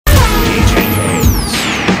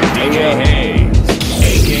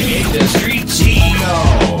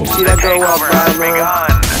grow up, right, man?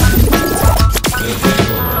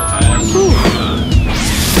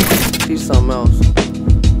 She's something else.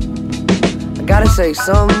 I gotta say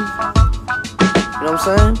something. You know what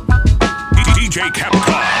I'm saying? DJ Capcom.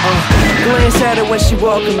 Glance at her when she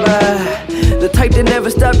walking by. The type that never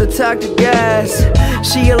stop to talk to guys.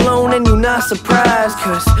 She alone and you not surprised,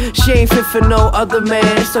 cause she ain't fit for no other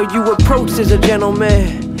man. So you approach as a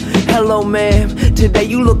gentleman. Hello ma'am, today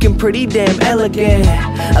you looking pretty damn elegant.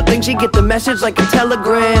 I think she get the message like a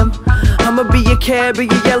telegram. I'ma be your cab or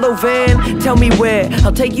your yellow van. Tell me where,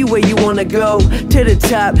 I'll take you where you wanna go. To the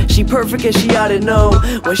top, she perfect as she ought to know.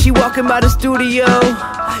 When she walking by the studio,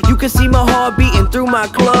 you can see my heart beating through my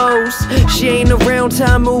clothes. She ain't around,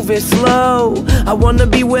 time moving slow. I wanna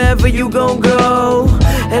be wherever you gon' go.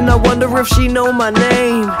 And I wonder if she know my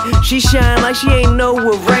name. She shine like she ain't know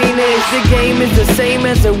what rain is. The game is the same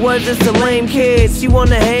as it was, it's the lame kids. You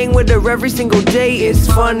wanna hang with her every single day, it's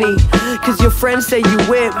funny, cause your friends say you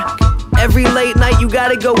whip. Every late night you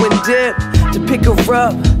gotta go and dip to pick her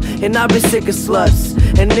up. And I've been sick of sluts.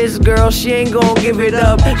 And this girl, she ain't gon' give it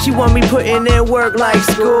up. She want me putting in work like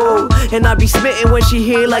school. And I be smitten when she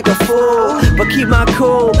here like a fool. But keep my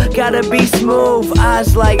cool, gotta be smooth.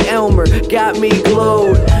 Eyes like Elmer, got me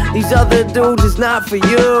glued. These other dudes is not for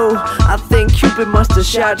you. I think Cupid must've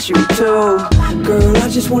shot you too. Girl, I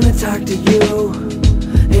just wanna talk to you.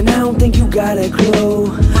 And I don't think you got a clue.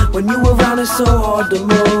 When you around it's so hard to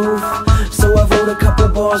move. So I wrote a couple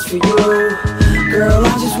bars for you. Girl,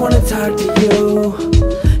 I just wanna talk to you.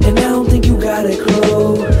 And I don't think you got a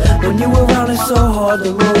clue. When you around it's so hard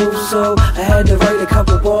to move. So I had to write a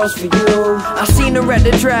couple bars for you. I seen her at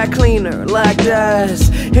the dry cleaner, locked eyes.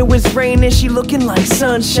 It was raining, she looking like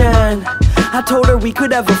sunshine. I told her we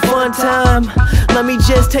could have a fun time. Let me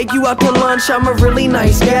just take you out to lunch, I'm a really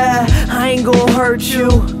nice guy. I ain't gon' hurt you,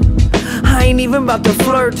 I ain't even about to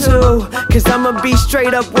flirt too. Cause I'ma be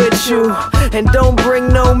straight up with you. And don't bring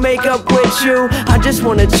no makeup with you. I just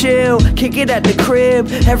wanna chill, kick it at the crib.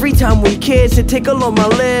 Every time we kiss, it tickle on my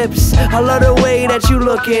lips. I love the way that you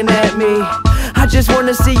looking at me. I just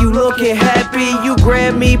wanna see you looking happy. You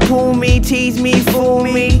grab me, pull me, tease me, fool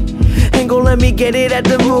me. Ain't gon' let me get it at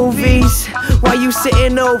the movies. While you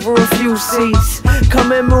sitting over a few seats.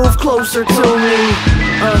 Come and move closer to me.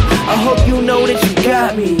 I hope you know that you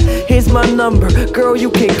got me. Here's my number, girl, you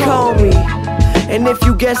can call me. And if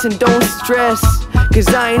you guessing, don't stress, cause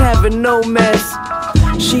I ain't having no mess.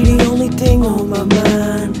 She the only thing on my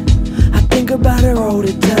mind. I think about her all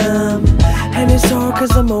the time. And it's hard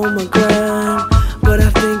cause I'm on my grind. But I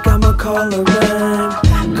think I'ma call her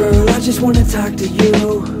mine. Girl, I just wanna talk to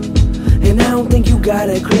you. And I don't think you got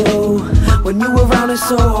a clue. When you around it's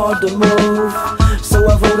so hard to move. So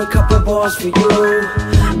I wrote a couple bars for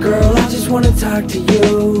you. Girl, I just wanna talk to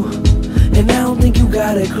you. And I don't think you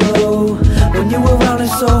got a clue. When you around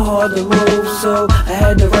it's so hard to move. So I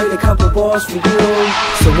had to write a couple bars for you.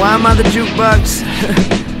 So why am I the jukebox?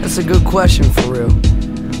 That's a good question for real.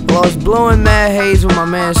 Well, I was blowing mad haze with my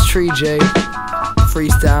man's Tree J,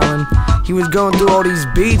 freestyling. He was going through all these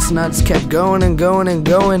beats and I just kept going and going and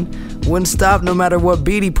going. Wouldn't stop no matter what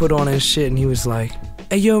beat he put on his shit. And he was like,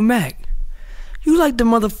 hey yo Mac, you like the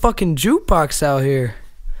motherfucking jukebox out here.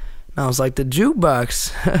 And I was like, the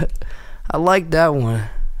jukebox? I like that one.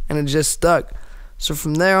 And it just stuck. So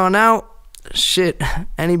from there on out, shit,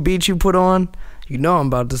 any beat you put on, you know I'm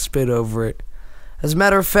about to spit over it. As a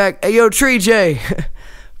matter of fact, hey yo Tree J,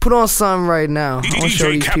 put on something right now. I want to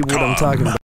show these people what I'm talking about.